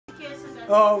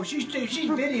Oh, she's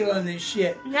videoing this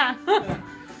shit. Yeah.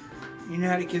 You know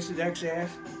how to kiss a duck's ass?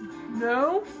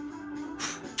 No.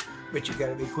 But you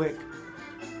gotta be quick.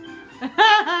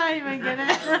 I even get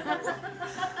it.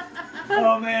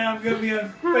 Oh man, I'm gonna be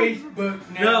on Facebook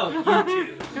now. No,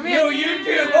 YouTube. No,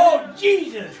 YouTube. Oh,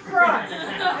 Jesus Christ.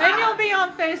 And you'll be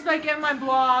on Facebook and my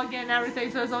blog and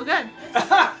everything, so it's all good.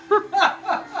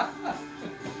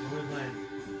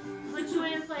 Which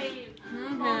way to play?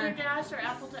 Boulder Dash or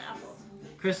Apple to Apple?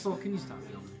 Crystal, can you stop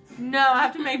filming? No, I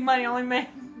have to make money. I only made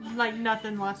like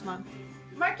nothing last month.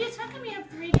 Marcus, how come you have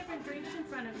 3 different drinks in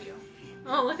front of you?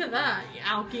 Oh, look at that, you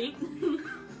alky.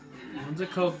 One's a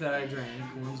Coke that I drank,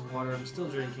 one's water I'm still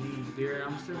drinking, and beer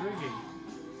I'm still drinking.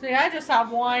 See, I just have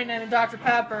wine and a Dr.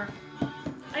 Pepper.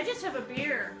 I just have a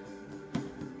beer.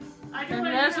 I And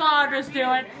that's what I'll just do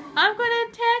it. I'm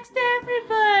gonna text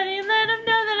everybody and let them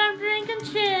know that I'm drinking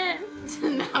shit.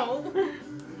 No.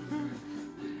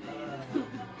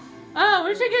 Oh,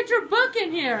 we should get your book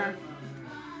in here.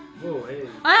 Whoa, hey.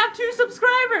 I have 2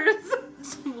 subscribers.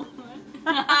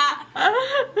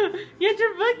 Get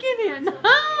your book in here. No,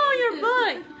 your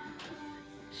book.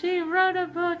 She wrote a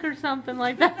book or something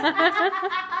like that.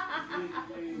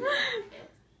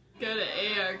 Go to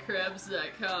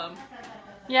arkrebs.com.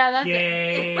 Yeah, that's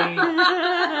Yay! it.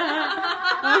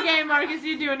 Okay, Marcus,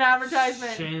 you do an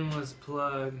advertisement. Shameless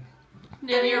plug.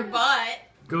 In your butt.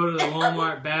 Go to the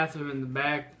Walmart bathroom in the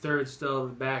back, 3rd stall at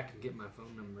the back, and get my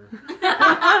phone number.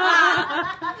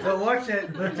 So what's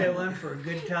that one for a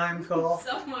good time call?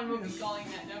 Someone will be calling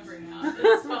that number now.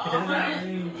 This fall. Isn't that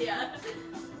mean? Yeah.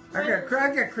 I got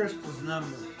Crystal's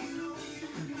number.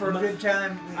 For a good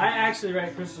time. I actually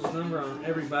write Crystal's number on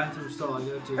every bathroom stall I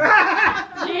go to.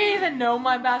 Do you even know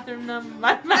my bathroom number?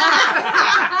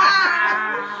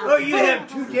 Oh, you have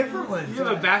 2 different ones. You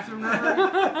have a bathroom number?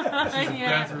 She's a Yeah.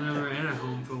 bathroom number and a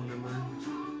home phone number.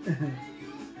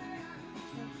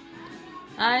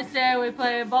 I say we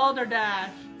play Boulder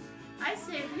Dash. I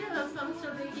say if you have a phone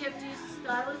so big you have to use a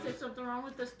stylus, there's something wrong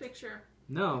with this picture.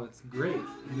 No, it's great.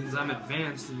 It means I'm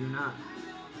advanced and you're not.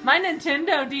 My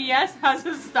Nintendo DS has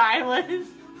a stylus.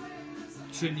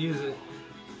 Shouldn't use it,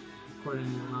 according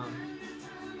to your mom.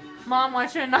 Mom, why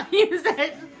shouldn't I use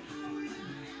it?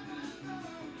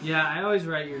 Yeah, I always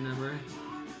write your number.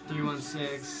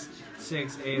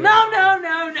 316-680. No.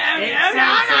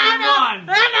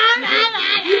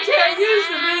 You can't use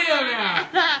the video now.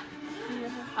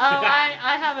 Oh,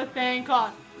 I have a thing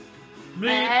called an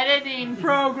editing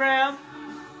program.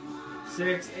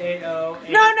 680. No.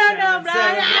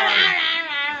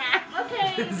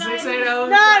 Okay, guys. 680. No,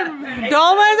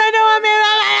 don't let I know I'm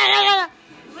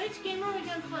Which game are we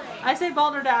gonna play? I say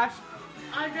Boulder Dash.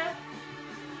 Audra?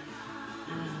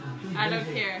 I don't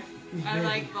care. I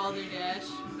like Boulder Dash,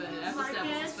 but Apples to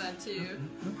Apples is fun too.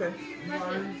 Okay.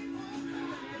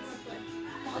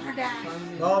 Boulder Dash.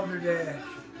 Boulder Dash.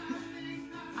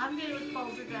 I'm good with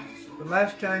Boulder Dash. The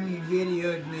last time you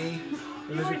videoed me,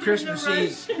 it was were a Christmas doing the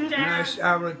Eve. Russian And dance.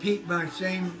 I repeat my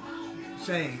same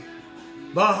saying.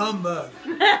 Bah humbug.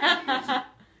 And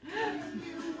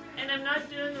I'm not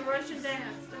doing the Russian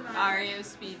dance tonight. REO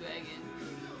Speedwagon.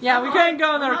 Yeah, we couldn't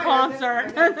go to their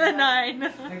concert tonight. I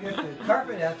got the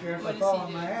carpet out there. If I What is fall he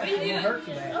on my doing? ass, What are it you won't doing? hurt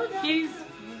so bad. Oh, no. He's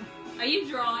Are you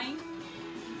drawing?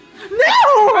 no.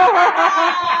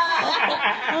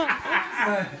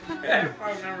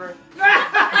 Phone number.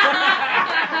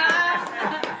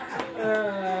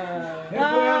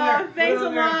 Thanks a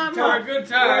lot. For a good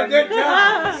time. Good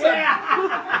time.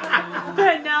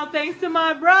 But now, thanks to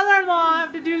my brother-in-law, I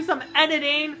have to do some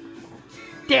editing.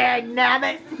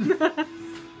 Dagnabbit.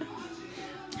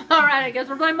 Alright, I guess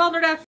we're playing Boulder Dash.